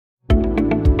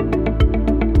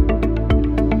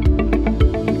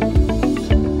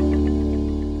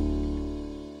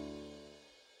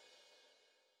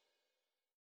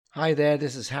Hi there,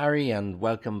 this is Harry, and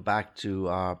welcome back to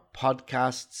our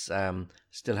podcasts.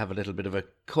 Still have a little bit of a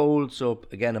cold, so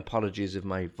again, apologies if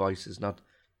my voice is not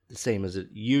the same as it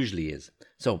usually is.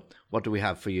 So, what do we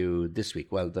have for you this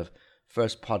week? Well, the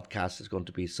first podcast is going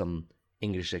to be some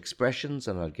English expressions,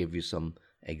 and I'll give you some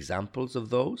examples of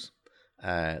those.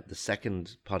 The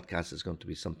second podcast is going to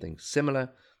be something similar,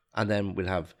 and then we'll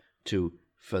have two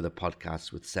further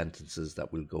podcasts with sentences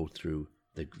that will go through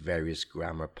the various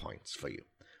grammar points for you.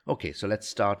 Okay, so let's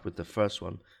start with the first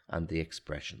one and the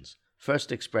expressions.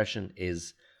 First expression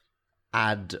is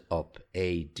add up,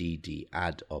 A-D-D,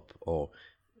 add up, or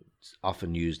it's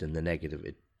often used in the negative,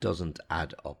 it doesn't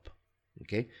add up.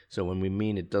 Okay, so when we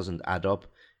mean it doesn't add up,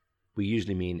 we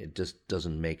usually mean it just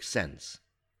doesn't make sense.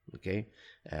 Okay,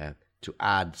 to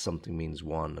add something means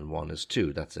one and one is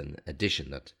two. That's an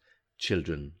addition that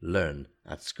children learn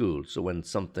at school. So when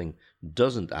something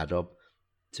doesn't add up,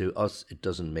 to us it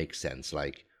doesn't make sense,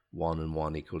 like 1 and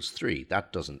 1 equals 3.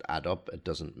 That doesn't add up. It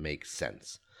doesn't make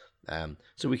sense.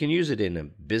 So we can use it in a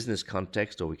business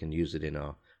context, or we can use it in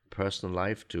our personal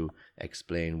life to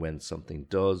explain when something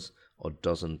does or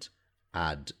doesn't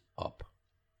add up.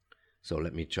 So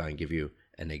let me try and give you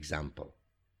an example.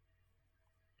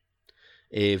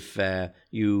 If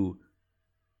you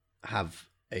have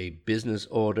a business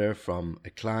order from a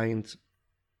client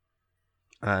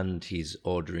and he's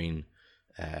ordering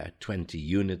 20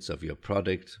 units of your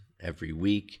product every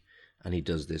week, and he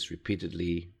does this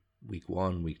repeatedly, week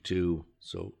 1, week 2,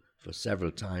 so for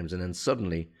several times, and then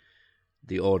suddenly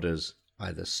the orders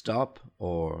either stop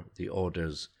or the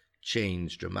orders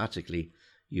change dramatically.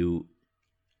 You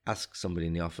ask somebody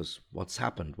in the office, what's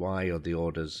happened? Why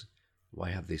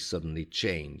have they suddenly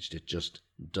changed? It just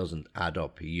doesn't add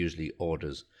up. He usually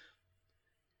orders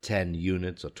 10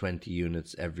 units or 20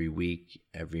 units every week,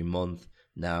 every month.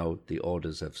 Now the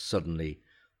orders have suddenly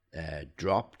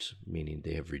dropped, meaning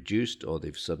they have reduced, or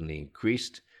they've suddenly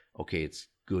increased. Okay, it's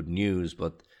good news,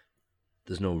 but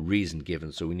there's no reason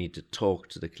given, so we need to talk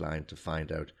to the client to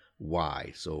find out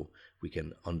why, so we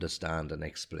can understand and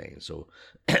explain. So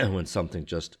when something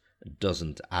just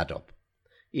doesn't add up.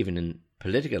 Even in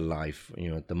political life,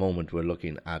 at the moment we're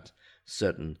looking at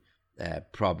certain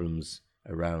problems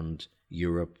around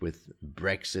Europe with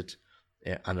Brexit.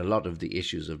 And a lot of the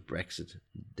issues of Brexit,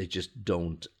 they just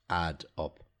don't add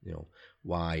up.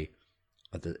 Why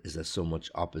is there so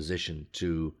much opposition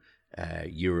to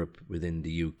Europe within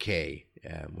the UK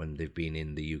when they've been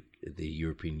in the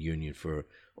European Union for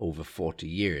over 40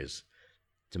 years?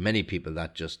 To many people,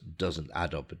 that just doesn't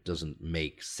add up. It doesn't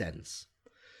make sense.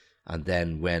 And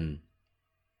then when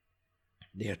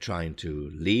they are trying to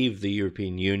leave the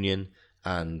European Union,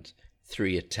 and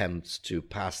 3 attempts to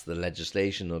pass the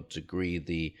legislation or to agree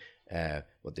the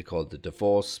what they call the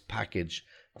divorce package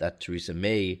that Theresa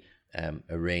May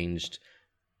arranged,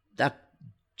 that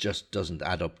just doesn't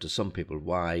add up to some people.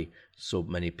 Why so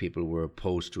many people were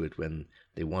opposed to it when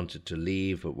they wanted to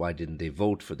leave, but why didn't they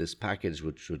vote for this package,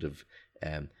 which would have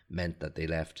meant that they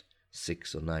left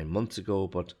 6 or 9 months ago,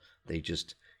 but they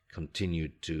just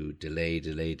continued to delay,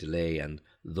 and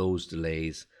those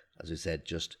delays, as I said,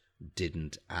 just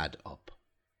didn't add up.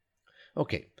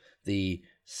 Okay, the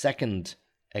second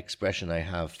expression I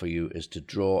have for you is to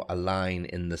draw a line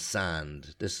in the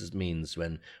sand. This means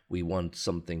when we want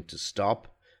something to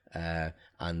stop,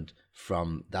 and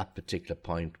from that particular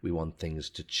point we want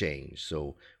things to change.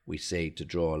 So we say to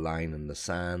draw a line in the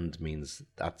sand means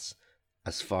that's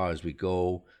as far as we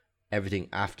go. Everything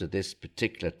after this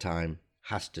particular time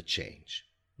has to change.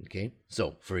 Okay,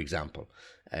 so for example,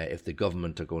 if the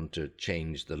government are going to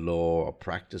change the law or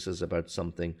practices about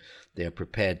something, they are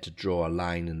prepared to draw a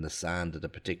line in the sand at a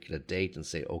particular date and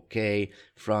say, okay,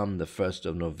 from the 1st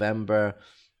of November,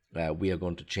 we are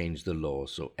going to change the law.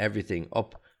 So everything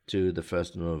up to the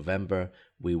 1st of November,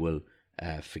 we will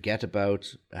forget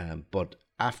about, but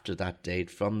after that date,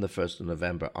 from the 1st of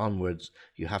November onwards,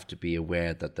 you have to be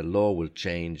aware that the law will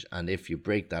change, and if you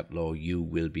break that law, you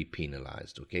will be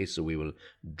penalized. Okay, so we will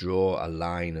draw a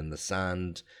line in the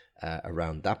sand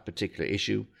around that particular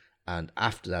issue, and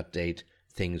after that date,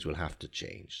 things will have to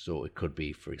change. So it could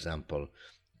be, for example,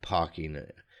 parking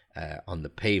on the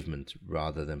pavement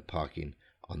rather than parking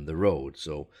on the road.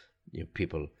 So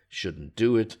people shouldn't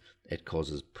do it. It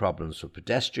causes problems for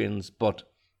pedestrians, but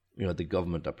the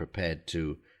government are prepared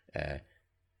to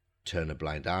turn a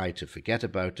blind eye, to forget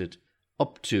about it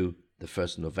up to the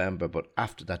 1st of November, but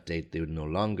after that date they no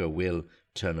longer will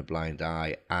turn a blind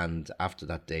eye, and after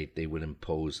that date they will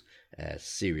impose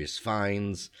serious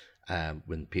fines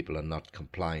when people are not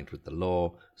compliant with the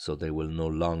law, so they will no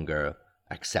longer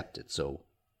accept it. So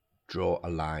draw a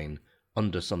line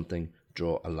under something,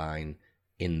 draw a line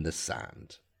in the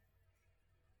sand.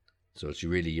 So it's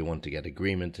really, you want to get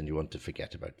agreement and you want to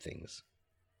forget about things.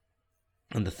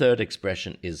 And the third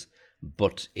expression is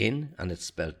butt in, and it's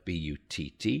spelled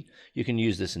B-U-T-T. You can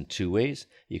use this in two ways.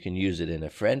 You can use it in a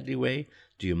friendly way.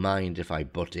 Do you mind if I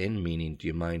butt in? Meaning, do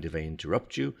you mind if I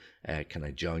interrupt you? Can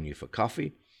I join you for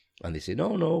coffee? And they say,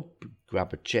 no,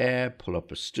 grab a chair, pull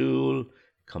up a stool,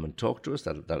 come and talk to us.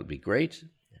 That'll be great.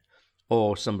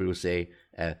 Or somebody will say,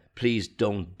 please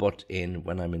don't butt in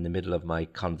when I'm in the middle of my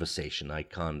conversation. I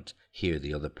can't hear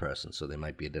the other person. So they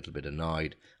might be a little bit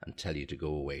annoyed and tell you to go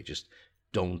away. Just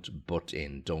don't butt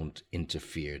in, don't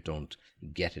interfere, don't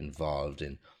get involved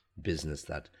in business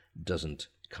that doesn't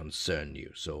concern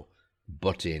you. So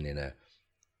butt in a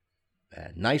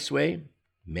nice way.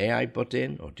 May I butt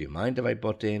in? Or do you mind if I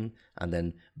butt in? And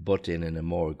then butt in a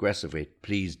more aggressive way.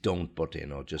 Please don't butt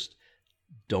in, or just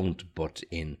don't butt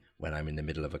in when I'm in the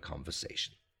middle of a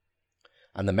conversation.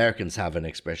 And the Americans have an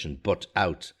expression, butt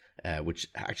out, which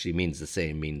actually means the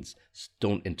same, means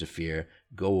don't interfere,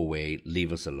 go away,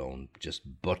 leave us alone.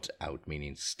 Just butt out,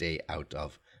 meaning stay out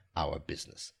of our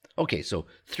business. Okay, so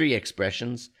 3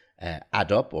 expressions: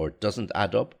 add up or doesn't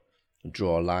add up,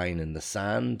 draw a line in the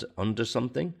sand under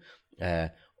something,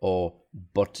 or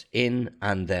butt in,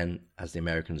 and then, as the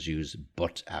Americans use,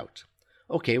 butt out.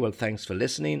 Okay, well, thanks for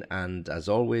listening, and as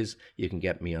always, you can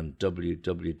get me on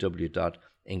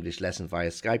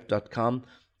www.englishlessonviaskype.com,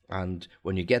 and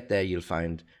when you get there, you'll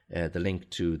find the link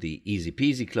to the Easy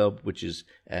Peasy Club, which is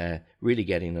really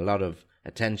getting a lot of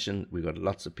attention. We've got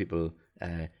lots of people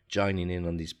joining in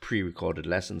on these pre-recorded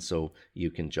lessons, so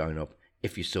you can join up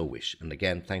if you so wish. And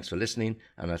again, thanks for listening,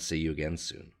 and I'll see you again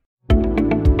soon.